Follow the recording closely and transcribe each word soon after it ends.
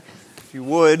If you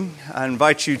would, I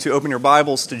invite you to open your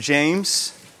Bibles to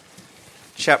James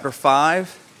chapter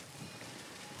 5.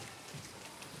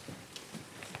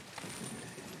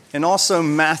 And also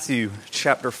Matthew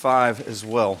chapter 5 as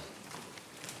well.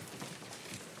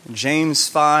 James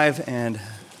 5 and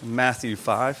Matthew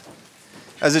 5.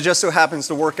 As it just so happens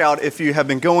to work out, if you have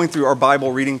been going through our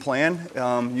Bible reading plan,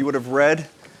 you would have read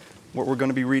what we're going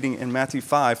to be reading in Matthew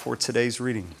 5 for today's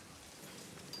reading.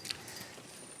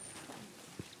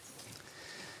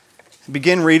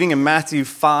 Begin reading in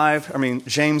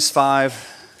James 5,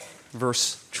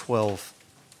 verse 12.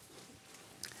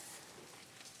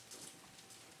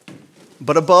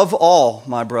 But above all,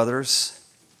 my brothers,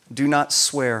 do not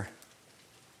swear,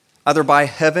 either by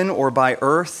heaven or by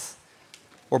earth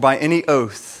or by any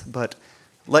oath, but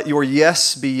let your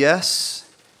yes be yes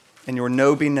and your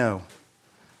no be no,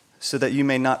 so that you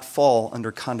may not fall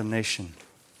under condemnation.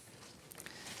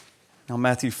 Now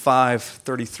Matthew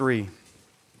 5:33.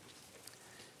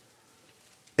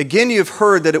 Again, you have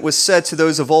heard that it was said to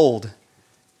those of old,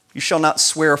 you shall not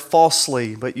swear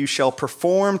falsely, but you shall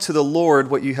perform to the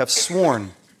Lord what you have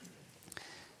sworn.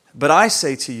 But I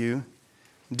say to you,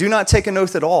 do not take an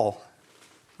oath at all,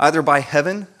 either by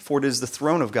heaven, for it is the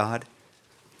throne of God,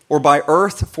 or by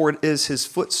earth, for it is his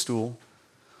footstool,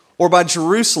 or by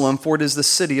Jerusalem, for it is the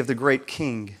city of the great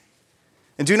king.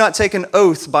 And do not take an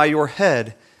oath by your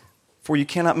head, for you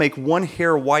cannot make one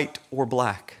hair white or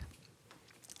black.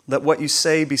 Let what you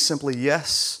say be simply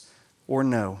yes or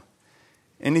no.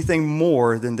 Anything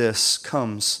more than this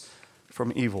comes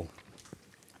from evil.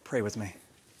 Pray with me.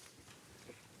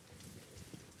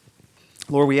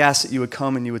 Lord, we ask that you would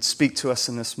come and you would speak to us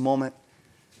in this moment,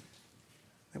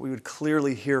 that we would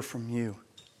clearly hear from you.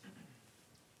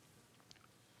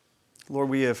 Lord,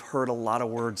 we have heard a lot of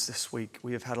words this week.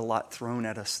 We have had a lot thrown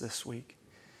at us this week.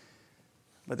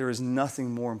 But there is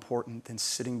nothing more important than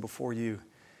sitting before you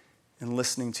and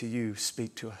listening to you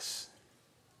speak to us.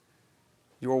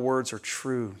 Your words are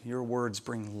true. Your words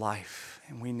bring life,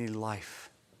 and we need life.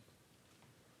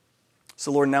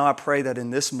 So, Lord, now I pray that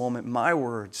in this moment, my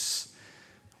words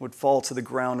would fall to the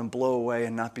ground and blow away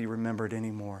and not be remembered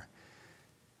anymore.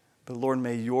 But, Lord,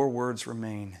 may your words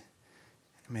remain,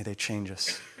 and may they change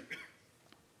us.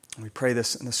 And we pray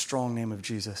this in the strong name of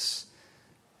Jesus.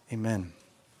 Amen.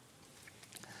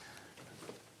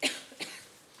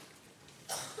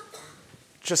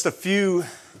 Just a few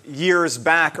years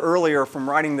back earlier from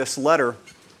writing this letter,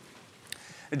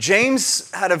 James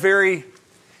had a very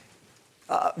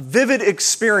vivid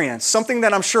experience, something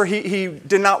that I'm sure he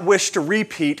did not wish to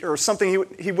repeat or something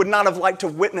he would not have liked to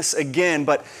witness again.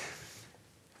 But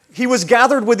he was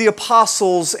gathered with the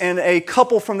apostles and a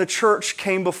couple from the church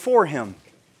came before him.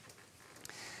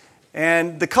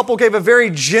 And the couple gave a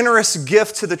very generous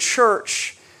gift to the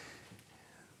church,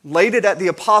 laid it at the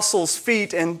apostles'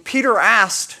 feet, and Peter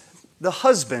asked the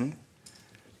husband,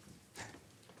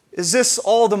 is this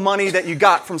all the money that you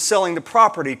got from selling the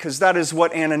property? Because that is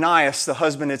what Ananias, the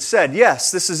husband, had said. Yes,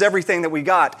 this is everything that we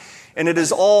got, and it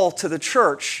is all to the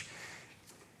church.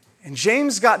 And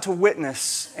James got to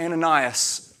witness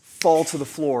Ananias fall to the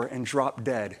floor and drop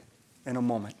dead in a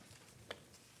moment.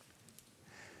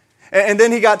 And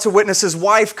then he got to witness his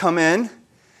wife come in.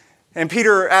 And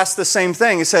Peter asked the same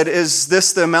thing. He said, is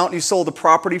this the amount you sold the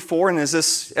property for? And is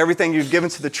this everything you've given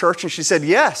to the church? And she said,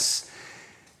 yes.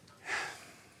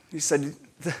 He said,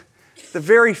 the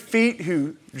very feet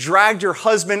who dragged your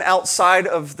husband outside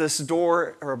of this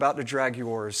door are about to drag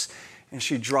yours. And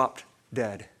she dropped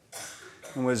dead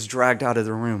and was dragged out of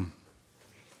the room.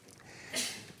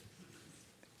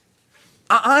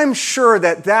 I'm sure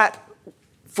that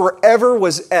forever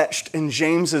was etched in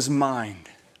James's mind,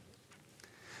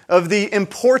 of the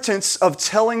importance of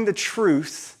telling the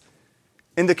truth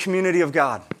in the community of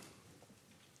God.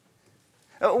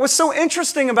 What's so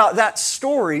interesting about that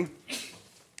story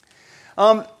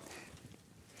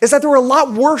is that there were a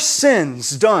lot worse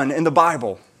sins done in the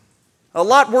Bible. A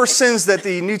lot worse sins that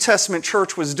the New Testament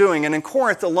church was doing. And in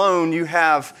Corinth alone, you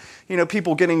have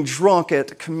people getting drunk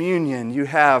at communion. You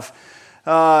have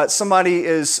somebody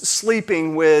is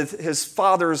sleeping with his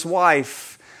father's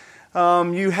wife.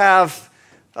 You have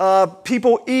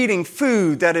people eating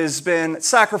food that has been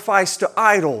sacrificed to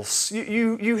idols.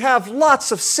 You have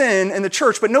lots of sin in the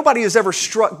church, but nobody is ever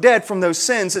struck dead from those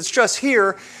sins. It's just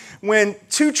here, when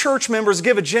two church members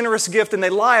give a generous gift and they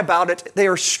lie about it, they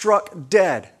are struck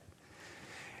dead.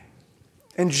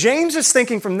 And James is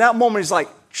thinking from that moment, he's like,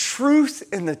 truth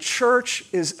in the church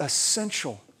is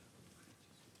essential.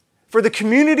 For the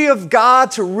community of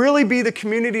God to really be the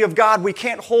community of God, we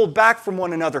can't hold back from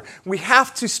one another. We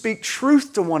have to speak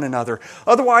truth to one another.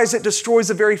 Otherwise, it destroys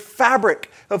the very fabric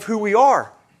of who we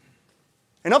are.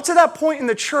 And up to that point in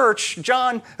the church,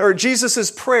 Jesus'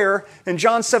 prayer in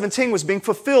John 17 was being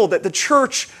fulfilled, that the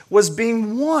church was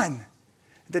being one.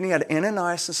 Then he had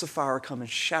Ananias and Sapphira come and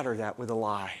shatter that with a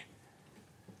lie.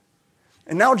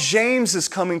 And now James is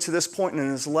coming to this point in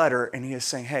his letter, and he is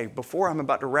saying, hey, before I'm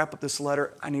about to wrap up this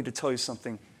letter, I need to tell you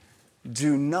something.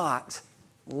 Do not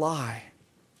lie.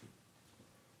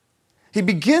 He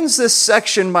begins this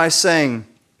section by saying,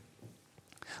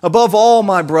 above all,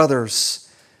 my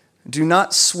brothers, do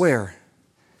not swear.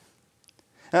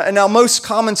 Now, most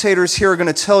commentators here are going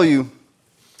to tell you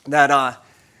that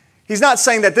he's not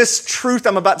saying that this truth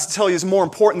I'm about to tell you is more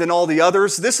important than all the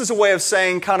others. This is a way of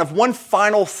saying kind of one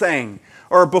final thing,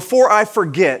 or before I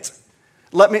forget,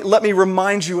 let me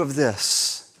remind you of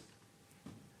this.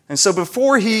 And so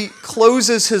before he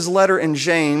closes his letter in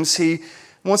James, he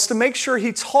wants to make sure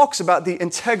he talks about the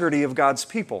integrity of God's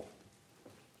people.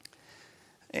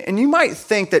 And you might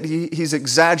think that he's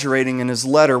exaggerating in his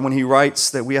letter when he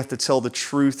writes that we have to tell the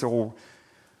truth or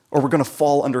we're going to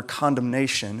fall under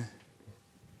condemnation.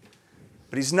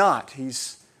 But he's not.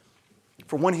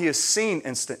 For one, he has seen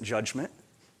instant judgment.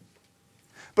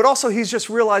 But also he's just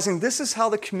realizing this is how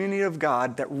the community of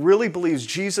God that really believes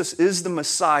Jesus is the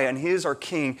Messiah and he is our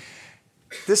King,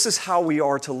 this is how we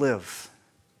are to live.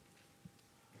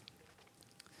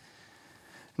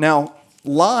 Now,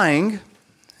 lying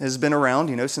has been around,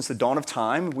 since the dawn of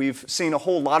time. We've seen a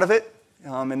whole lot of it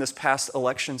in this past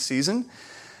election season.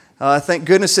 Thank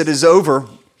goodness it is over.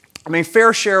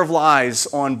 Fair share of lies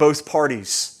on both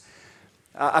parties.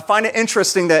 I find it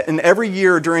interesting that in every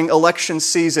year during election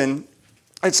season,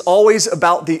 it's always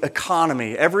about the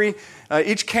economy.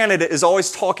 Each candidate is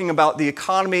always talking about the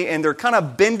economy, and they're kind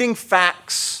of bending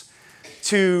facts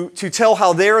to tell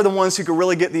how they're the ones who can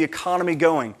really get the economy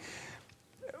going.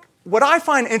 What I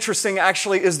find interesting,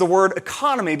 actually, is the word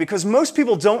economy, because most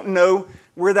people don't know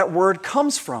where that word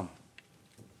comes from.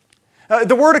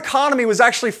 The word economy was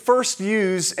actually first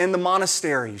used in the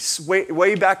monasteries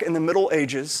way back in the Middle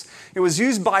Ages. It was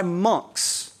used by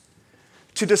monks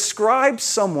to describe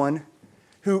someone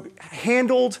who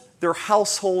handled their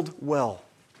household well.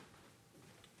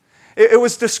 It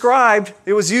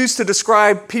was used to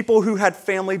describe people who had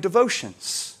family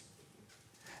devotions.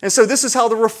 And so this is how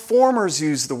the Reformers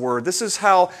used the word. This is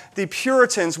how the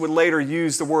Puritans would later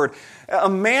use the word. A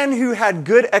man who had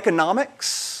good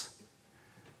economics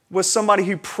was somebody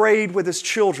who prayed with his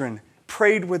children,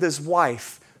 prayed with his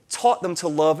wife, taught them to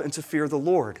love and to fear the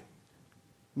Lord,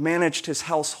 managed his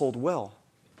household well.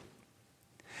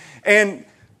 And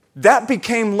that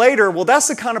became later, that's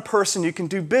the kind of person you can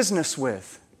do business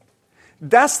with.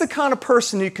 That's the kind of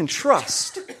person you can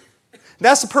trust.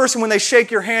 That's the person when they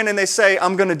shake your hand and they say,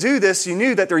 I'm going to do this, you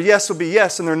knew that their yes would be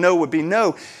yes and their no would be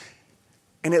no.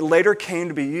 And it later came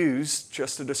to be used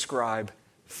just to describe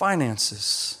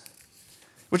finances.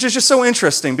 Which is just so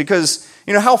interesting because,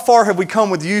 how far have we come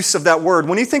with use of that word?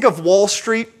 When you think of Wall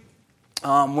Street,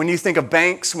 when you think of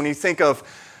banks, when you think of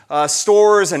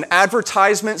stores and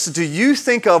advertisements, do you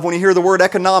think of, when you hear the word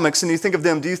economics and you think of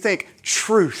them, do you think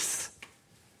truth?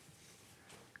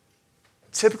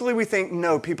 Typically we think,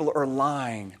 no, people are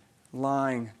lying,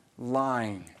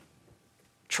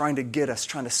 trying to get us,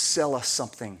 trying to sell us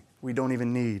something we don't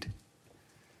even need.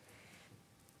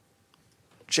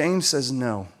 James says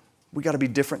no, we got to be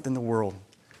different than the world.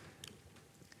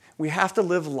 We have to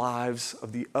live lives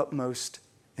of the utmost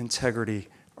integrity.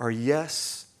 Our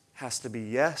yes has to be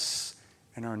yes,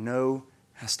 and our no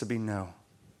has to be no.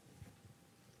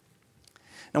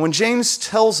 Now, when James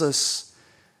tells us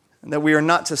that we are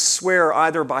not to swear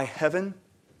either by heaven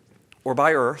or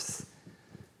by earth,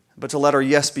 but to let our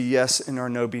yes be yes and our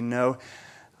no be no,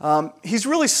 he's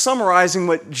really summarizing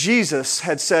what Jesus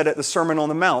had said at the Sermon on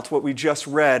the Mount, what we just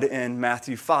read in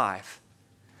Matthew 5.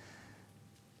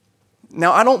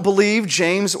 Now, I don't believe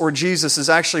James or Jesus is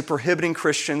actually prohibiting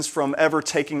Christians from ever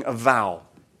taking a vow,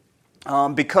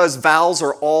 because vows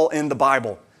are all in the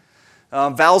Bible.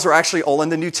 Vows are actually all in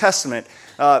the New Testament.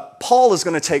 Paul is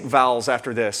going to take vows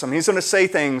after this. He's going to say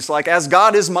things like, as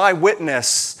God is my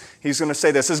witness, he's going to say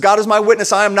this. As God is my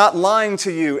witness, I am not lying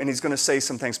to you. And he's going to say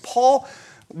some things. Paul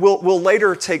will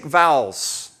later take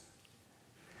vows.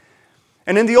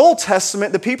 And in the Old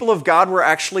Testament, the people of God were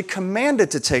actually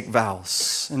commanded to take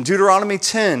vows. In Deuteronomy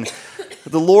 10,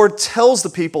 the Lord tells the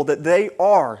people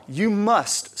that you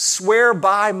must swear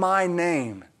by my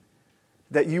name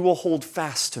that you will hold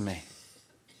fast to me.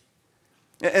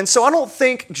 And so I don't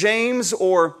think James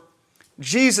or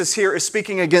Jesus here is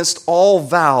speaking against all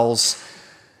vows.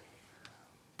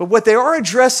 But what they are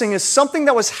addressing is something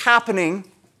that was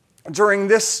happening during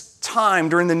this time,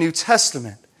 during the New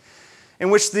Testament,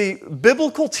 in which the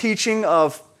biblical teaching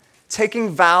of taking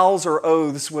vows or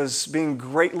oaths was being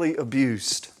greatly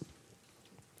abused.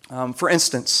 For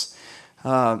instance,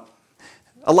 a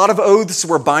lot of oaths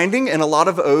were binding and a lot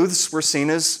of oaths were seen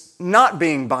as not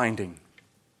being binding.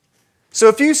 So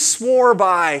if you swore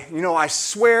by, I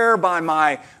swear by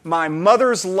my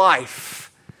mother's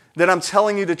life that I'm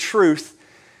telling you the truth,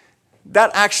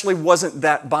 that actually wasn't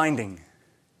that binding.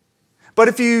 But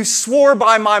if you swore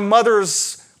by my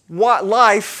mother's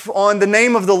life on the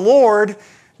name of the Lord,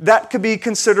 that could be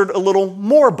considered a little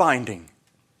more binding.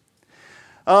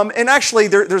 And actually,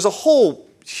 there's a whole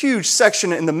huge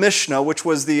section in the Mishnah, which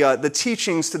was the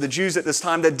teachings to the Jews at this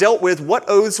time, that dealt with what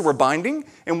oaths were binding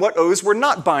and what oaths were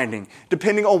not binding,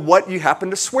 depending on what you happen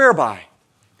to swear by.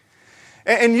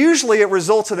 And usually it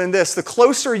resulted in this: the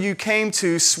closer you came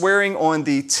to swearing on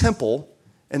the temple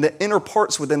and the inner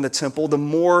parts within the temple, the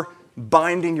more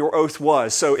binding your oath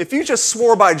was. So if you just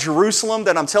swore by Jerusalem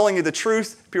that I'm telling you the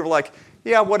truth, people are like,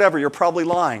 yeah, whatever, you're probably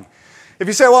lying. If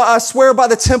you say, well, I swear by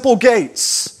the temple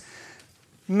gates,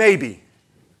 maybe.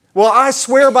 Well, I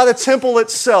swear by the temple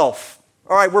itself.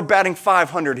 All right, we're batting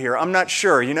 500 here. I'm not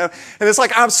sure, And it's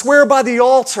like, I swear by the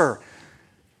altar.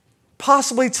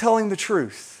 Possibly telling the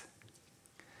truth.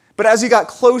 But as you got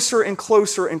closer and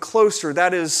closer and closer,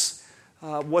 that is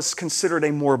what's considered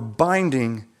a more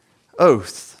binding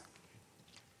oath.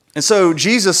 And so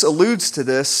Jesus alludes to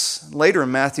this later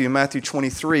in Matthew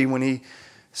 23, when he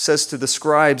says to the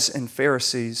scribes and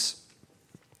Pharisees,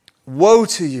 "Woe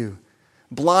to you,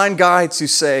 blind guides who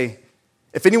say,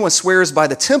 if anyone swears by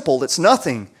the temple, it's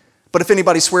nothing. But if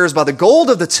anybody swears by the gold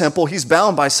of the temple, he's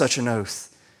bound by such an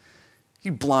oath.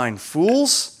 You blind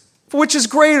fools, for which is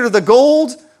greater, the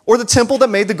gold or the temple that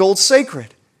made the gold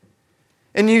sacred?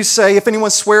 And you say, if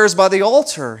anyone swears by the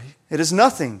altar, it is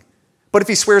nothing. But if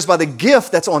he swears by the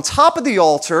gift that's on top of the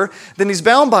altar, then he's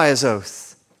bound by his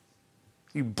oath.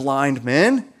 You blind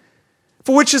men,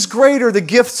 for which is greater, the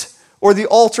gift or the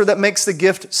altar that makes the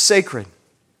gift sacred?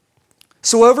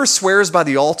 So whoever swears by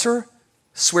the altar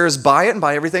swears by it and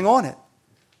by everything on it.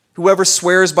 Whoever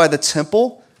swears by the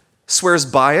temple swears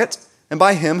by it and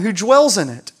by him who dwells in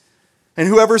it. And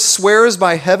whoever swears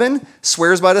by heaven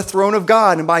swears by the throne of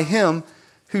God and by him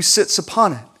who sits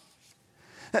upon it."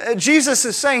 Jesus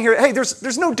is saying here, hey,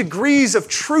 there's no degrees of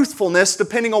truthfulness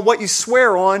depending on what you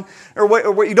swear on or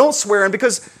what you don't swear on,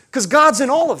 because God's in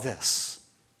all of this.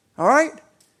 All right?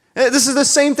 This is the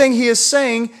same thing he is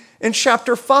saying in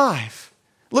chapter 5.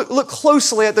 Look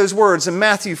closely at those words in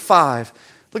Matthew 5.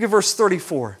 Look at verse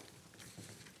 34.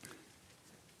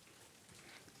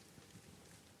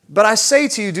 "But I say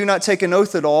to you, do not take an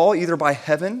oath at all, either by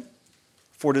heaven,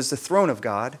 for it is the throne of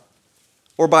God,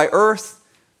 or by earth,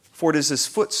 for it is his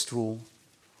footstool,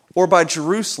 or by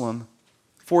Jerusalem,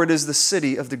 for it is the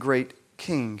city of the great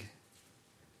king."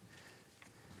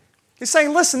 He's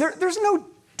saying, listen, there's no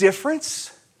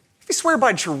difference. If you swear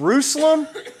by Jerusalem,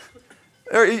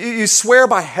 or you swear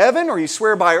by heaven, or you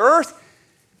swear by earth,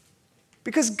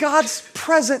 because God's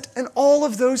present in all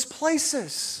of those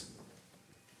places.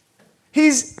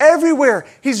 He's everywhere.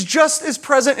 He's just as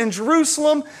present in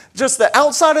Jerusalem, just the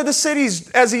outside of the city,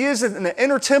 as he is in the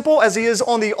inner temple, as he is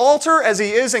on the altar, as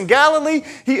he is in Galilee.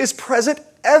 He is present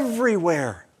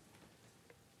everywhere.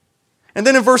 And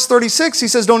then in verse 36, he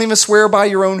says, don't even swear by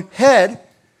your own head,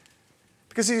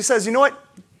 because he says, you know what?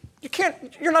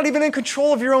 You're not even in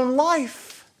control of your own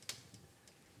life.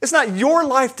 It's not your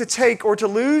life to take or to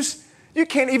lose. You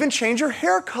can't even change your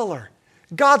hair color.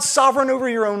 God's sovereign over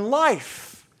your own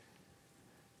life.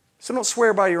 So don't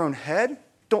swear by your own head.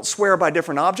 Don't swear by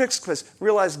different objects, because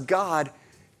realize God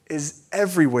is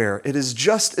everywhere. It is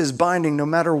just as binding no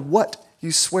matter what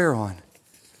you swear on.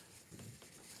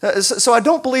 So I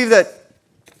don't believe that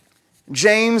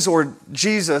James or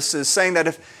Jesus is saying that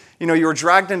if you were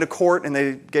dragged into court and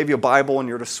they gave you a Bible and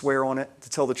you're to swear on it,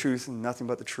 to tell the truth and nothing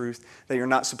but the truth, that you're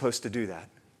not supposed to do that.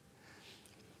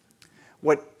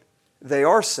 What they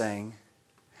are saying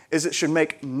is it should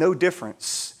make no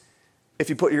difference if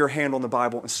you put your hand on the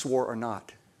Bible and swore or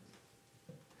not.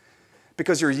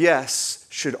 Because your yes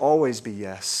should always be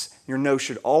yes. Your no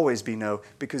should always be no,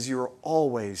 because you're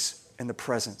always in the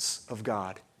presence of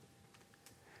God.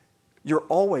 You're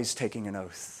always taking an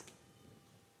oath.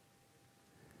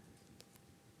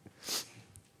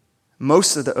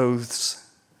 Most of the oaths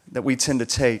that we tend to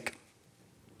take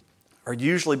are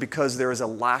usually because there is a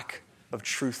lack of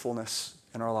truthfulness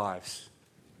in our lives.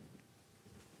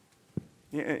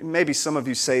 Maybe some of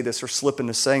you say this or slip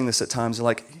into saying this at times. You're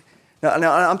like,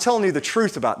 now I'm telling you the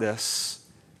truth about this.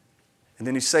 And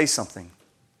then you say something.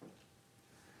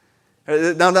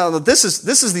 Now this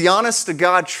is the honest to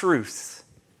God truth.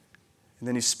 And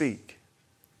then you speak.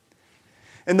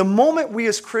 And the moment we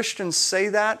as Christians say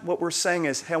that, what we're saying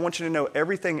is, hey, I want you to know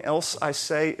everything else I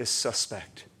say is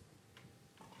suspect.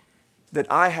 That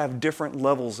I have different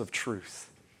levels of truth.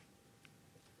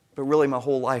 But really my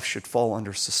whole life should fall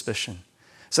under suspicion.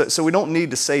 So we don't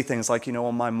need to say things like,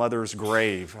 on my mother's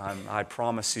grave, I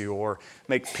promise you, or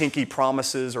make pinky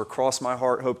promises, or cross my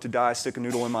heart, hope to die, stick a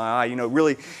noodle in my eye.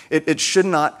 Really, it should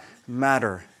not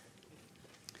matter.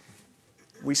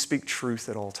 We speak truth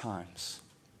at all times.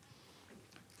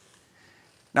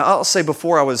 Now, I'll say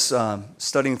before I was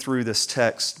studying through this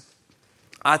text,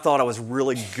 I thought I was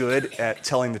really good at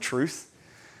telling the truth.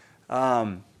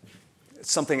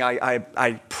 It's something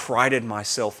I prided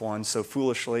myself on so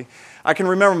foolishly. I can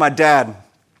remember my dad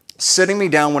sitting me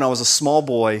down when I was a small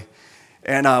boy,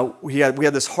 and we had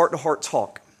this heart-to-heart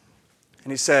talk.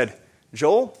 And he said,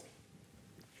 Joel,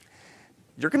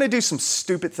 you're going to do some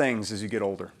stupid things as you get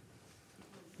older.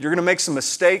 You're going to make some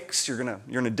mistakes. You're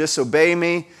going to disobey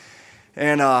me.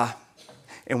 And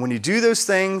when you do those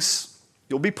things,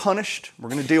 you'll be punished. We're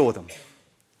going to deal with them.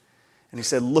 And he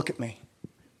said, look at me.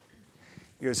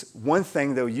 He goes, one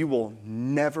thing, though, you will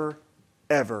never,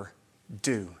 ever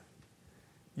do.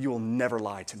 You will never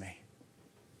lie to me.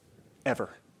 Ever.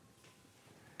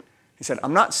 He said,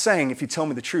 I'm not saying if you tell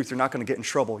me the truth, you're not going to get in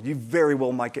trouble. You very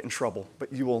well might get in trouble,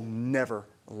 but you will never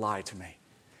lie to me.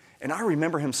 And I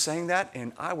remember him saying that,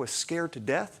 and I was scared to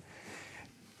death.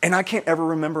 And I can't ever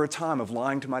remember a time of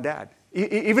lying to my dad.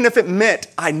 Even if it meant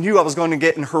I knew I was going to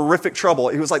get in horrific trouble.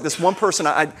 He was like this one person,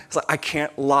 I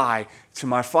can't lie to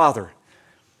my father.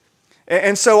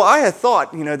 And so I had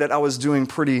thought, that I was doing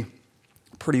pretty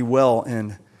well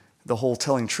in the whole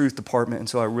telling truth department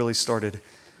until I really started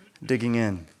digging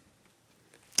in.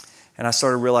 And I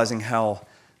started realizing how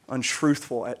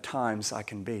untruthful at times I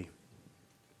can be.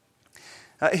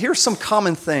 Here's some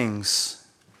common things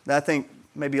that I think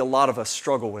maybe a lot of us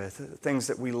struggle with, things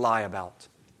that we lie about.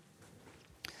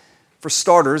 For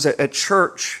starters, at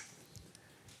church,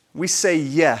 we say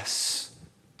yes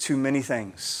to many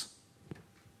things.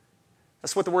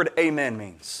 That's what the word amen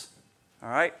means. All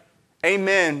right?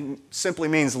 Amen simply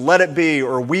means let it be,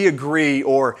 or we agree,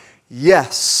 or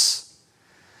yes.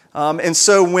 And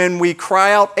so when we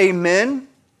cry out amen,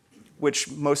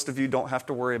 which most of you don't have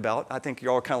to worry about, I think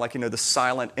you're all kind of like, the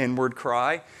silent inward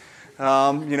cry.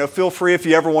 Feel free if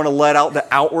you ever want to let out the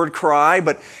outward cry.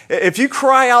 But if you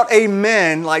cry out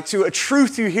amen, like to a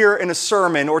truth you hear in a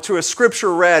sermon, or to a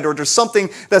scripture read, or to something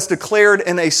that's declared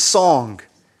in a song,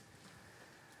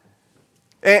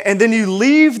 and then you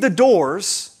leave the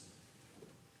doors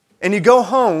and you go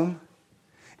home,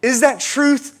 is that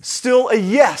truth still a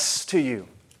yes to you?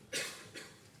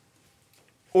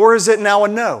 Or is it now a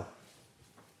no?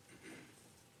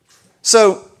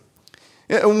 So,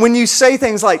 when you say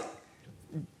things like,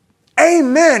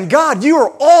 amen, God, you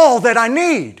are all that I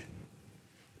need.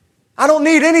 I don't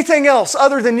need anything else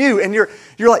other than you. And you're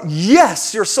like,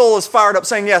 yes, your soul is fired up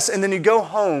saying yes. And then you go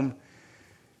home.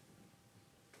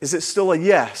 Is it still a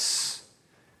yes?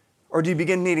 Or do you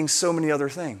begin needing so many other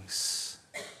things?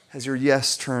 Has your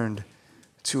yes turned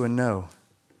to a no?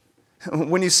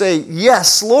 When you say,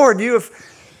 yes, Lord, you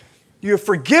have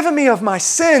forgiven me of my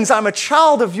sins. I'm a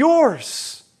child of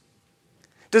yours.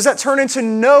 Does that turn into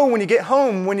no when you get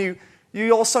home, when you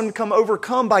all of a sudden become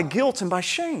overcome by guilt and by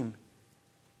shame?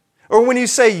 Or when you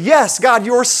say, yes, God,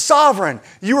 you're sovereign.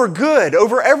 You are good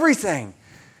over everything.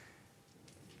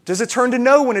 Does it turn to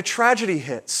no when a tragedy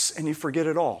hits and you forget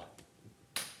it all?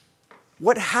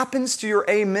 What happens to your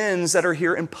amens that are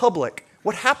here in public?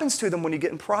 What happens to them when you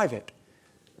get in private?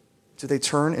 Do they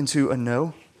turn into a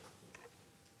no?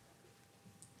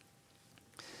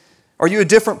 Are you a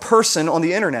different person on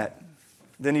the internet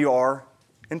than you are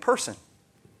in person?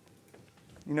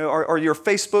 Are your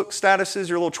Facebook statuses,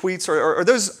 your little tweets, are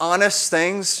those honest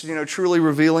things, truly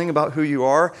revealing about who you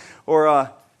are?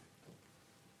 Or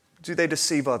do they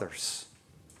deceive others?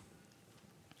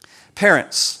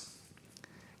 Parents,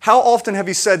 how often have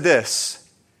you said this?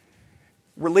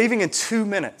 We're leaving in 2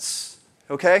 minutes,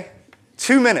 okay?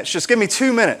 2 minutes, just give me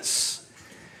 2 minutes.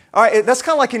 All right, that's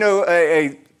kind of like, a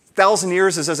 1,000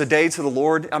 years is as a day to the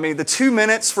Lord. I mean, the 2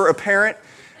 minutes for a parent,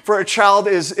 for a child,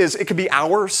 is it could be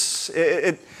hours.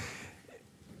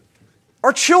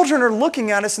 Our children are looking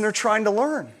at us and they're trying to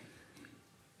learn.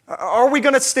 Are we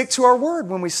going to stick to our word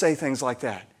when we say things like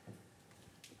that?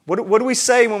 What do we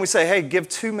say when we say, hey, give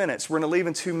 2 minutes, we're going to leave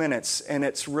in 2 minutes, and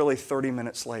it's really 30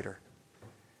 minutes later?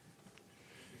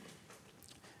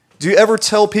 Do you ever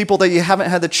tell people that you haven't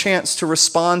had the chance to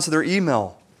respond to their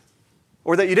email?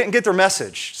 Or that you didn't get their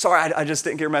message? Sorry, I just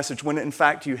didn't get your message, when in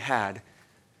fact you had.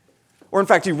 Or in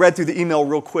fact you read through the email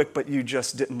real quick, but you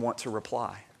just didn't want to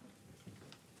reply.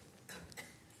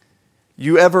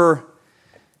 You ever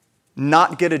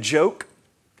not get a joke,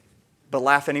 but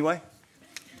laugh anyway?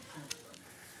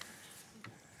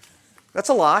 That's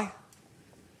a lie.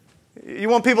 You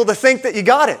want people to think that you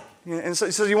got it. And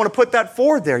so you want to put that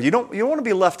forward there. You don't want to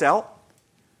be left out.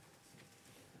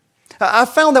 I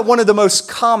found that one of the most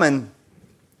common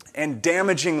and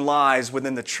damaging lies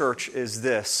within the church is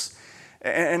this.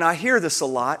 And I hear this a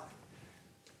lot.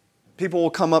 People will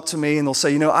come up to me and they'll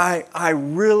say, I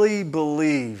really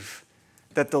believe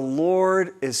that the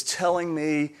Lord is telling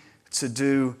me to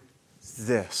do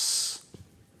this.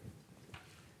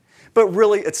 But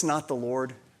really, it's not the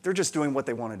Lord. They're just doing what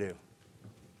they want to do.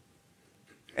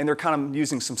 And they're kind of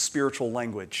using some spiritual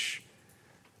language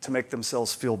to make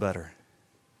themselves feel better.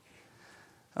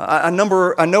 I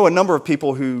know a number of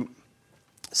people who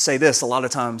say this a lot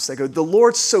of times. They go, the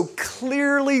Lord so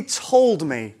clearly told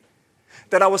me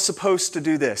that I was supposed to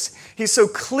do this. He so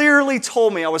clearly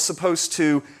told me I was supposed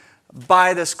to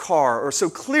buy this car, or so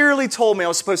clearly told me I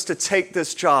was supposed to take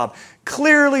this job,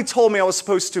 clearly told me I was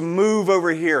supposed to move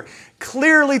over here,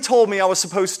 clearly told me I was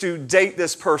supposed to date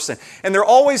this person. And they're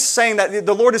always saying that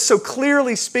the Lord is so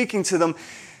clearly speaking to them.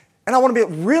 And I want to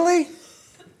be, really?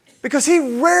 Because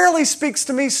He rarely speaks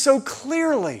to me so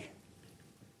clearly.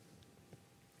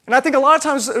 And I think a lot of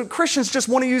times Christians just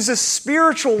want to use this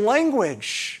spiritual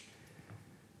language.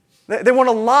 They want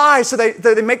to lie so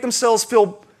they make themselves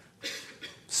feel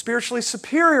spiritually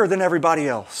superior than everybody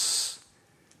else.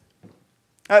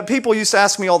 People used to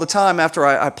ask me all the time after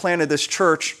I planted this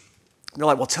church, they're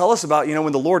like, well, tell us about,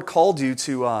 when the Lord called you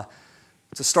to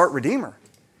start Redeemer.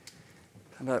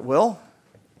 I'm like, well,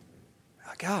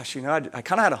 gosh, I kind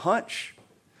of had a hunch.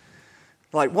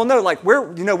 Like, well,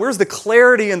 no, where's the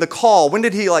clarity in the call? When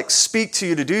did He speak to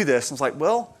you to do this? And it's like,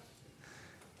 well,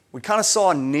 we kind of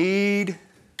saw a need,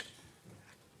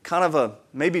 kind of a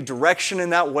maybe direction in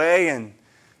that way, and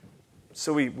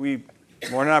so Lauren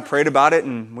and I prayed about it,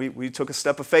 and we took a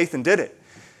step of faith and did it.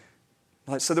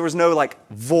 So there was no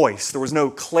voice, there was no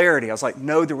clarity. I was like,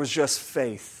 no, there was just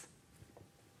faith.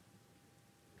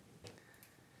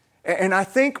 And I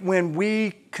think when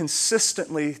we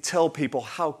consistently tell people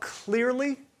how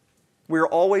clearly we're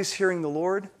always hearing the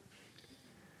Lord,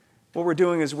 what we're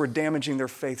doing is we're damaging their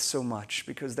faith so much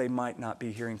because they might not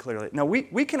be hearing clearly. Now,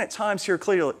 we can at times hear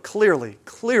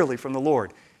clearly from the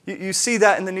Lord. You see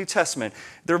that in the New Testament.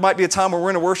 There might be a time where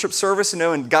we're in a worship service,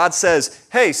 and God says,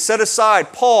 hey, set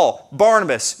aside Paul,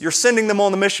 Barnabas. You're sending them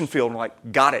on the mission field. And we're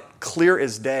like, got it, clear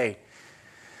as day.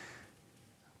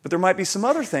 But there might be some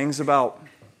other things about,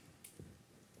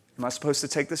 am I supposed to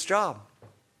take this job?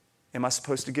 Am I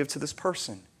supposed to give to this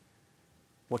person?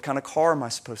 What kind of car am I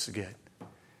supposed to get?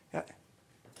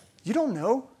 You don't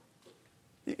know.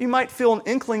 You might feel an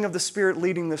inkling of the Spirit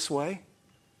leading this way.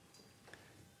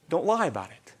 Don't lie about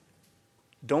it.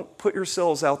 Don't put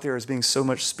yourselves out there as being so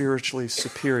much spiritually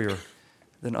superior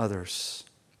than others.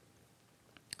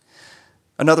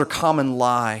 Another common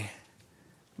lie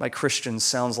by Christians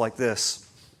sounds like this.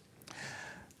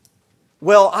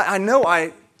 Well, I know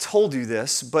I told you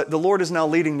this, but the Lord is now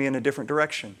leading me in a different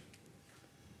direction.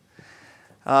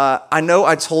 I know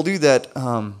I told you that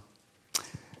I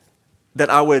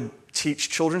would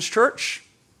teach children's church,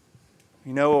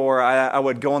 or I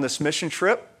would go on this mission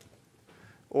trip,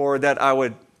 or that I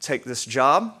would take this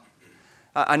job.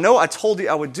 I know I told you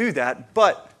I would do that,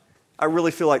 but I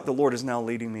really feel like the Lord is now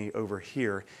leading me over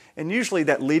here. And usually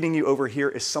that leading you over here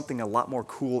is something a lot more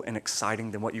cool and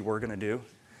exciting than what you were going to do.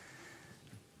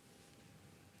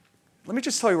 Let me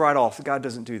just tell you right off that God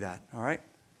doesn't do that, all right?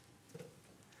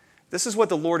 This is what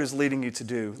the Lord is leading you to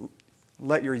do.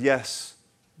 Let your yes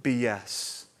be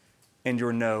yes and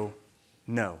your no,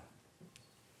 no.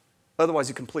 Otherwise,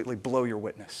 you completely blow your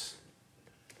witness.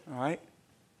 All right?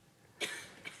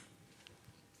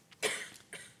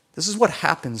 This is what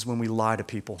happens when we lie to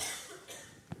people.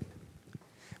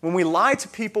 When we lie to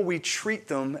people, we treat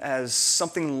them as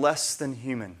something less than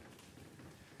human.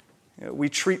 We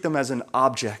treat them as an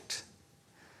object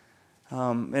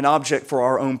for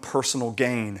our own personal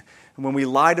gain. And when we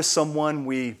lie to someone,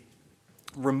 we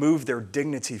remove their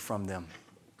dignity from them.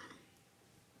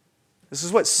 This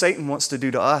is what Satan wants to do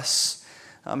to us.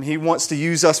 He wants to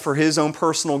use us for his own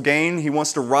personal gain. He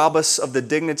wants to rob us of the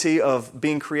dignity of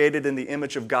being created in the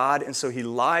image of God, and so he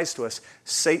lies to us.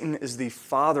 Satan is the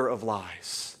father of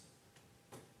lies.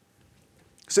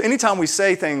 So anytime we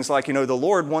say things like, the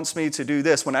Lord wants me to do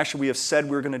this, when actually we have said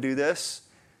we're going to do this,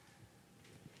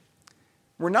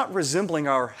 we're not resembling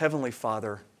our Heavenly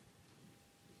Father.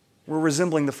 We're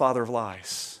resembling the father of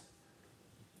lies.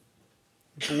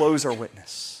 It blows our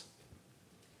witness.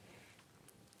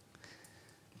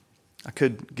 I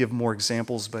could give more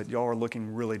examples, but y'all are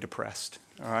looking really depressed,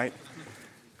 all right?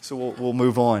 So we'll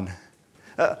move on.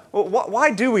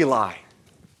 Why do we lie?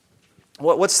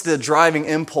 What's the driving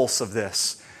impulse of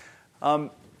this?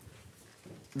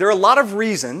 There are a lot of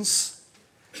reasons.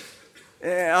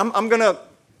 I'm going to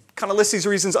kind of list these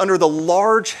reasons under the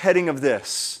large heading of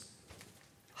this: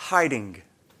 hiding.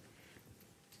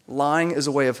 Lying is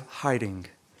a way of hiding.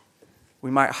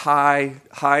 We might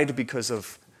hide because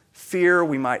of fear.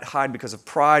 We might hide because of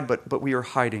pride, but we are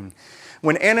hiding.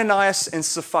 When Ananias and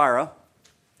Sapphira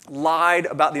lied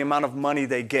about the amount of money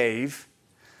they gave,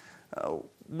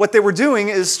 what they were doing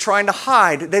is trying to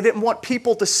hide. They didn't want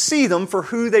people to see them for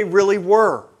who they really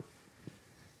were.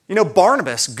 You know,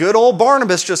 Barnabas, good old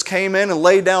Barnabas, just came in and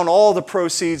laid down all the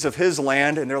proceeds of his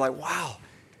land, and they're like, wow,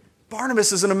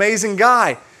 Barnabas is an amazing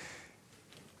guy.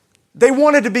 They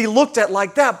wanted to be looked at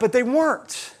like that, but they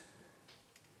weren't.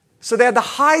 So they had to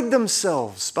hide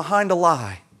themselves behind a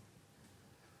lie.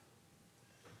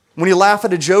 When you laugh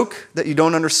at a joke that you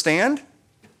don't understand,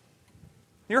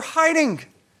 you're hiding.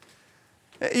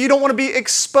 You don't want to be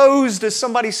exposed as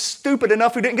somebody stupid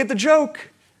enough who didn't get the joke.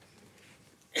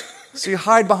 So you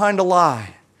hide behind a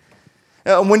lie.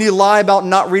 When you lie about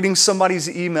not reading somebody's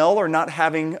email or not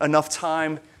having enough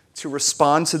time to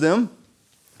respond to them,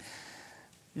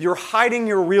 you're hiding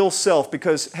your real self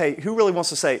because, hey, who really wants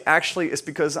to say, actually, it's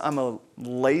because I'm a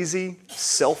lazy,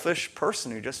 selfish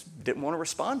person who just didn't want to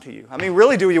respond to you? I mean,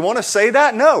 really, do you want to say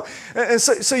that? No. And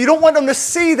so you don't want them to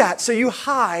see that, so you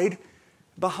hide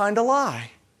behind a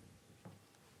lie.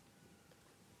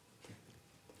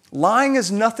 Lying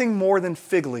is nothing more than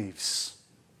fig leaves.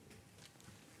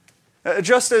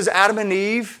 Just as Adam and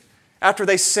Eve, after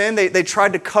they sinned, they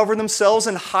tried to cover themselves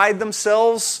and hide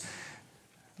themselves.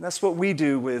 That's what we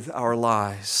do with our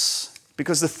lies.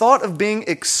 Because the thought of being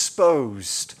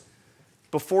exposed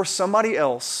before somebody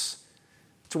else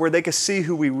to where they can see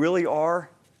who we really are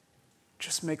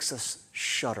just makes us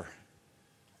shudder.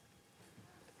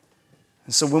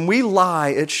 And so when we lie,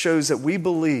 it shows that we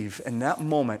believe in that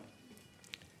moment,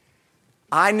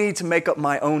 I need to make up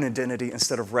my own identity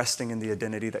instead of resting in the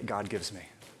identity that God gives me.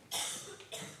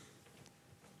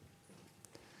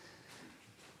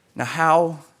 Now,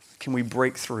 how can we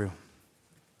break through?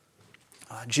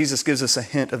 Jesus gives us a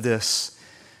hint of this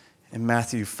in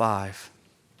Matthew 5.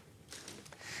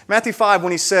 Matthew 5,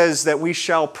 when he says that we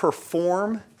shall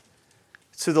perform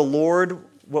to the Lord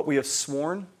what we have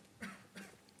sworn.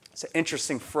 It's an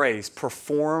interesting phrase,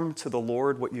 perform to the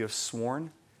Lord what you have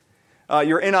sworn.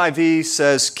 Your NIV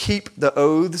says, keep the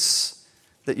oaths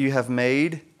that you have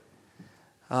made.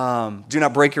 Do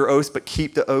not break your oath, but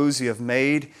keep the oaths you have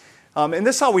made. And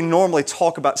this is how we normally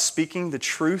talk about speaking the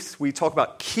truth. We talk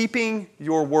about keeping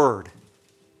your word.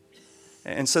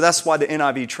 And so that's why the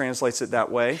NIV translates it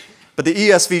that way. But the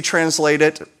ESV translate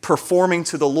it, performing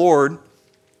to the Lord.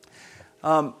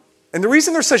 And the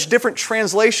reason there's such different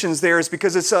translations there is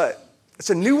because it's a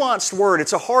nuanced word.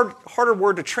 It's a harder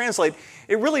word to translate.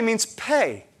 It really means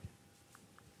pay.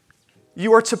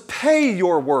 You are to pay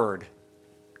your word.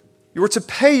 You are to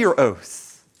pay your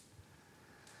oath.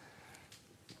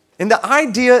 And the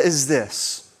idea is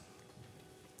this: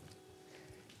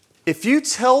 if you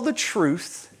tell the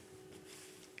truth,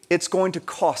 it's going to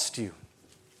cost you.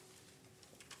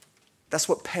 That's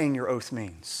what paying your oath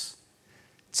means.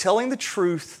 Telling the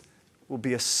truth will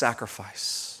be a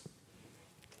sacrifice.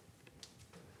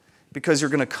 Because you're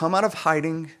going to come out of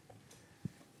hiding,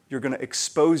 you're going to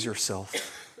expose yourself.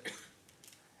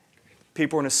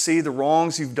 People are going to see the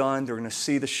wrongs you've done, they're going to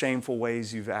see the shameful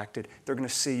ways you've acted, they're going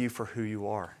to see you for who you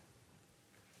are.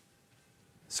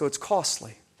 So it's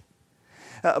costly.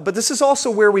 But this is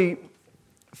also where we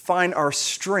find our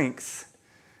strength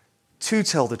to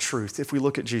tell the truth if we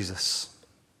look at Jesus.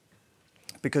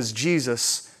 Because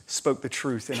Jesus spoke the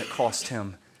truth and it cost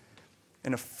him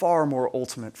in a far more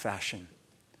ultimate fashion.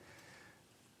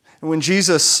 And when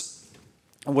Jesus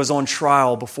was on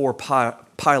trial before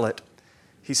Pilate,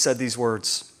 he said these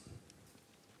words,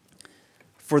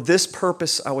 "For this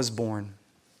purpose I was born.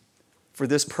 For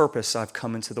this purpose I've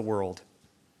come into the world,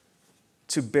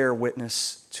 to bear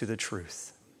witness to the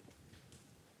truth."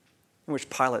 In which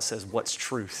Pilate says, "What's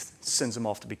truth?" Sends him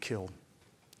off to be killed.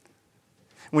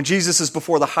 When Jesus is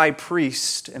before the high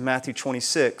priest in Matthew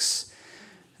 26,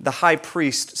 the high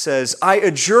priest says, "I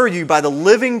adjure you by the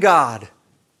living God,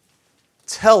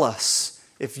 tell us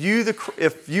if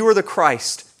you are the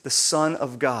Christ, the Son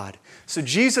of God." So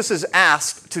Jesus is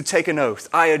asked to take an oath.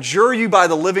 I adjure you by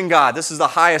the living God. This is the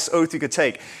highest oath you could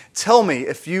take. Tell me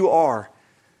if you are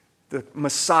the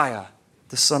Messiah,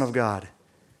 the Son of God.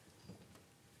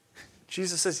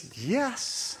 Jesus says,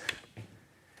 yes.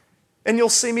 and you'll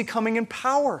see me coming in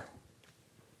power.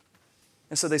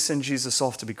 And so they send Jesus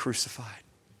off to be crucified.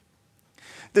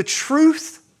 The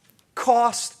truth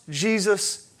cost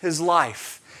Jesus his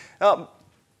life. But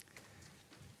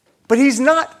it's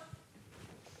not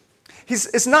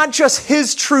just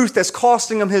his truth that's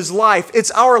costing him his life.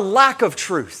 It's our lack of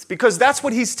truth, because that's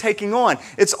what he's taking on.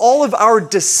 It's all of our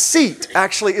deceit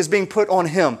actually is being put on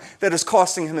him that is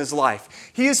costing him his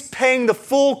life. He is paying the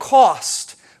full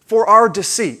cost for our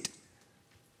deceit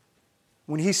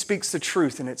when he speaks the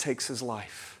truth and it takes his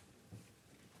life.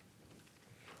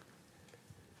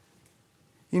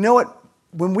 You know what?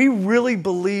 When we really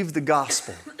believe the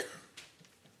gospel,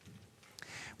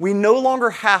 we no longer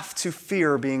have to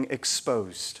fear being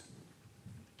exposed.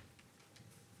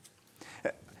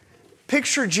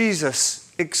 Picture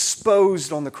Jesus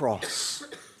exposed on the cross.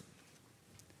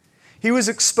 He was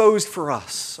exposed for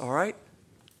us, all right?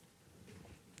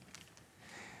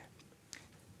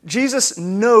 Jesus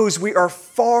knows we are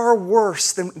far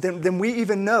worse than we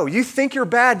even know. You think you're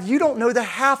bad, you don't know the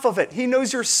half of it. He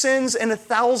knows your sins and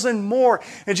 1,000 more.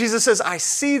 And Jesus says, I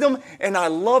see them and I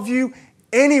love you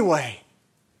anyway.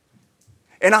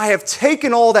 And I have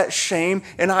taken all that shame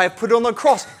and I have put it on the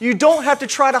cross. You don't have to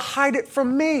try to hide it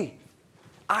from me.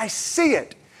 I see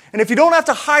it. And if you don't have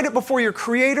to hide it before your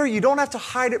Creator, you don't have to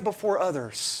hide it before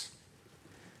others.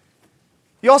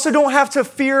 You also don't have to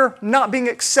fear not being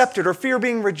accepted or fear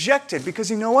being rejected,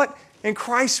 because you know what? In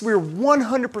Christ, we're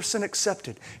 100%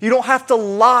 accepted. You don't have to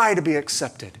lie to be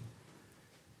accepted.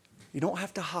 You don't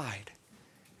have to hide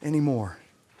anymore.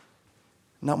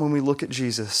 Not when we look at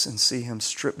Jesus and see him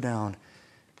stripped down,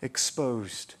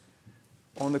 exposed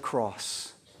on the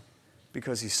cross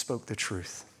because he spoke the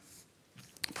truth.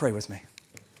 Pray with me.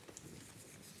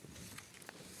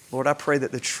 Lord, I pray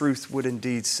that the truth would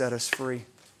indeed set us free.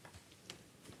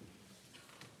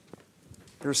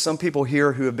 There are some people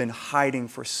here who have been hiding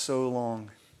for so long,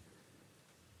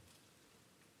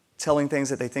 telling things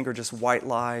that they think are just white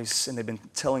lies, and they've been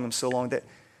telling them so long that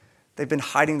they've been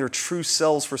hiding their true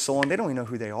selves for so long, they don't even know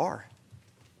who they are.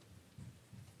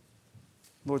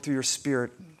 Lord, through your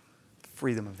Spirit,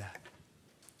 free them of that.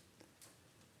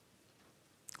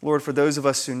 Lord, for those of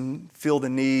us who feel the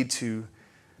need to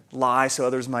lie so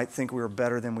others might think we are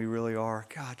better than we really are,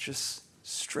 God, just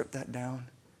strip that down.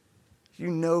 You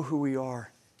know who we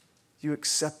are. You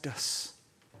accept us.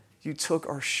 You took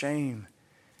our shame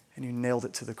and you nailed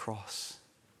it to the cross.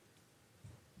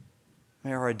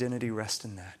 May our identity rest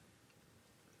in that.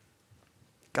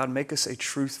 God, make us a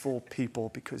truthful people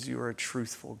because you are a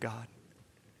truthful God.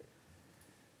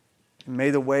 And may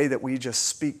the way that we just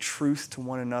speak truth to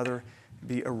one another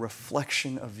be a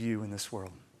reflection of you in this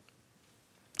world.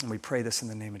 And we pray this in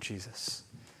the name of Jesus.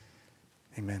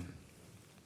 Amen.